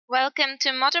Welcome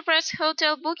to MotoPress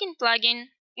Hotel Booking plugin.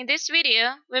 In this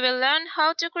video, we will learn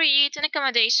how to create an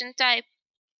accommodation type.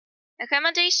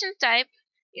 Accommodation type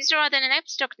is rather an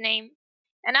abstract name,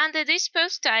 and under this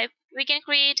post type, we can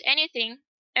create anything: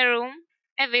 a room,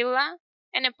 a villa,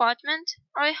 an apartment,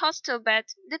 or a hostel bed,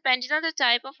 depending on the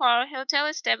type of our hotel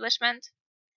establishment.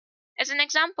 As an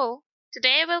example,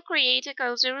 today I will create a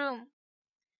cozy room.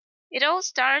 It all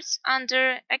starts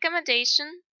under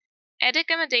Accommodation, Add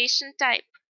Accommodation Type.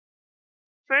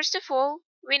 First of all,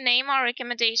 we name our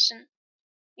accommodation.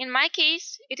 In my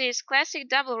case, it is Classic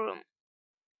Double Room.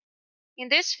 In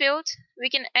this field, we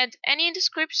can add any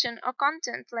description or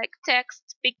content like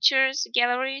text, pictures,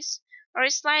 galleries, or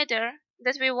a slider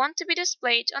that we want to be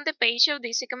displayed on the page of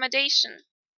this accommodation.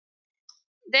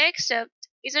 The excerpt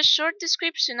is a short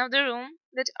description of the room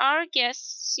that our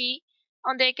guests see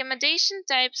on the accommodation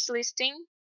types listing,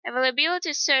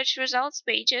 availability search results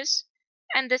pages,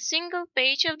 and the single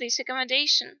page of this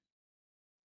accommodation.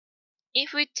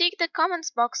 If we tick the comments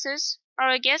boxes,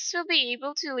 our guests will be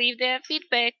able to leave their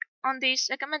feedback on this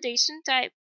accommodation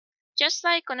type, just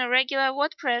like on a regular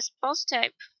WordPress post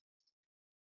type.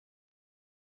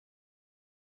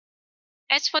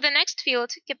 As for the next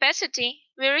field, capacity,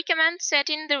 we recommend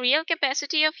setting the real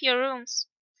capacity of your rooms.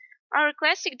 Our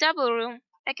classic double room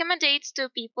accommodates 2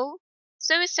 people,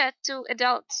 so we set 2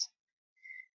 adults.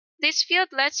 This field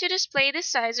lets you display the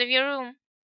size of your room.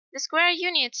 The square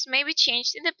units may be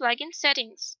changed in the plugin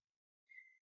settings.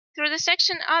 Through the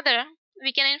section Other,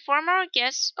 we can inform our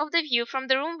guests of the view from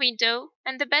the room window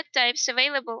and the bed types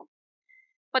available.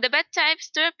 For the bed types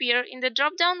to appear in the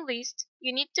drop-down list,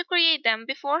 you need to create them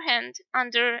beforehand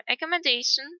under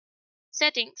Accommodation,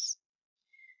 Settings.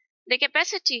 The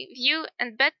capacity, view,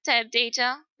 and bed type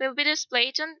data will be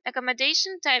displayed on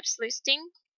Accommodation Types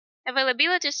listing,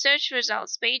 Availability Search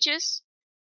Results pages,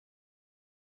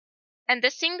 and the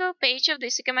single page of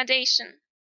this accommodation.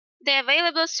 The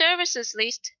Available Services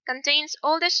list contains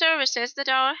all the services that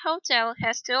our hotel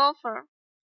has to offer.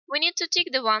 We need to tick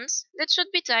the ones that should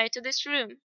be tied to this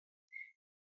room.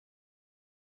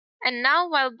 And now,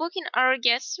 while booking, our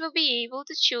guests will be able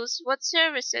to choose what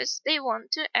services they want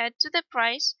to add to the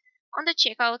price on the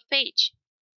checkout page.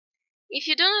 If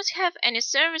you do not have any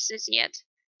services yet,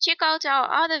 check out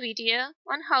our other video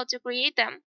on how to create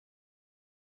them.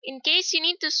 In case you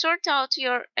need to sort out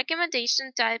your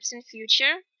accommodation types in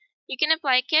future, you can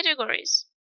apply categories.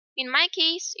 In my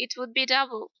case, it would be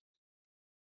double.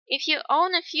 If you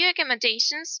own a few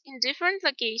accommodations in different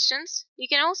locations, you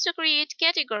can also create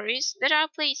categories that are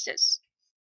places.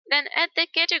 Then add the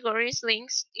categories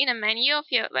links in a menu of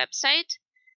your website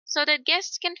so that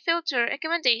guests can filter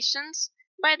accommodations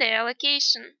by their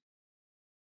location.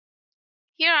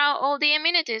 Here are all the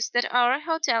amenities that our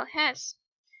hotel has.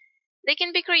 They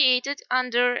can be created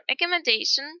under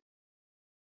Accommodation,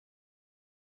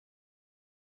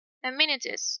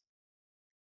 Amenities.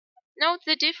 Note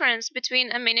the difference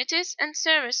between amenities and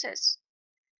services.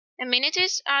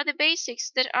 Amenities are the basics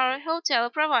that our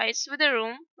hotel provides with a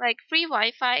room, like free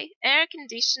Wi-Fi, air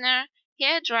conditioner,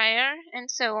 hair dryer, and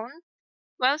so on,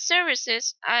 while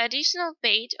services are additional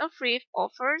paid or free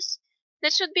offers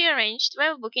that should be arranged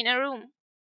while booking a room.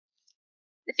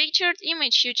 The featured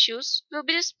image you choose will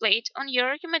be displayed on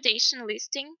your accommodation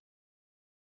listing,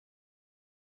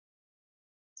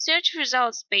 search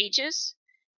results pages,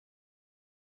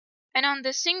 and on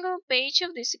the single page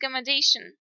of this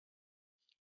accommodation.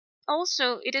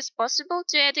 Also, it is possible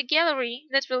to add a gallery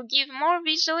that will give more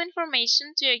visual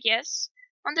information to your guests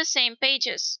on the same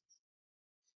pages.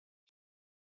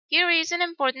 Here is an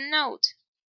important note.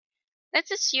 Let's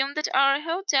assume that our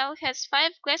hotel has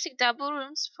 5 classic double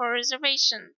rooms for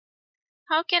reservation.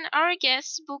 How can our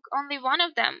guests book only one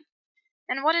of them?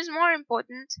 And what is more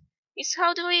important is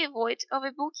how do we avoid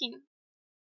overbooking?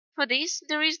 For this,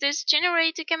 there is this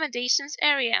Generate Accommodations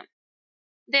area.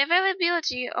 The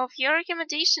availability of your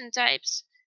accommodation types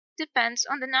depends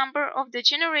on the number of the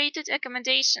generated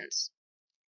accommodations.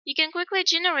 You can quickly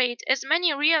generate as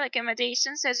many real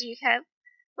accommodations as you have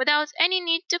without any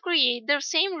need to create the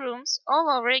same rooms all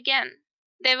over again.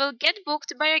 They will get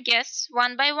booked by your guests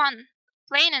one by one,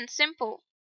 plain and simple.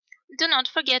 Do not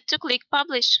forget to click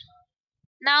Publish.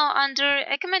 Now under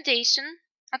Accommodation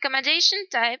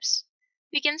Types,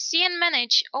 we can see and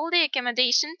manage all the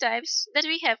accommodation types that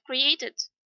we have created.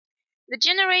 The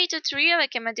generated real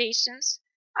accommodations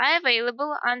are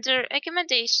available under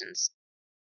Accommodations.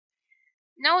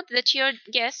 Note that your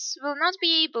guests will not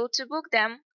be able to book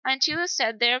them until you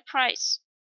set their price.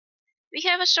 We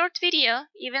have a short video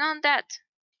even on that.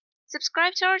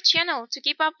 Subscribe to our channel to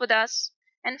keep up with us,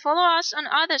 and follow us on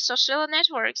other social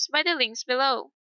networks by the links below.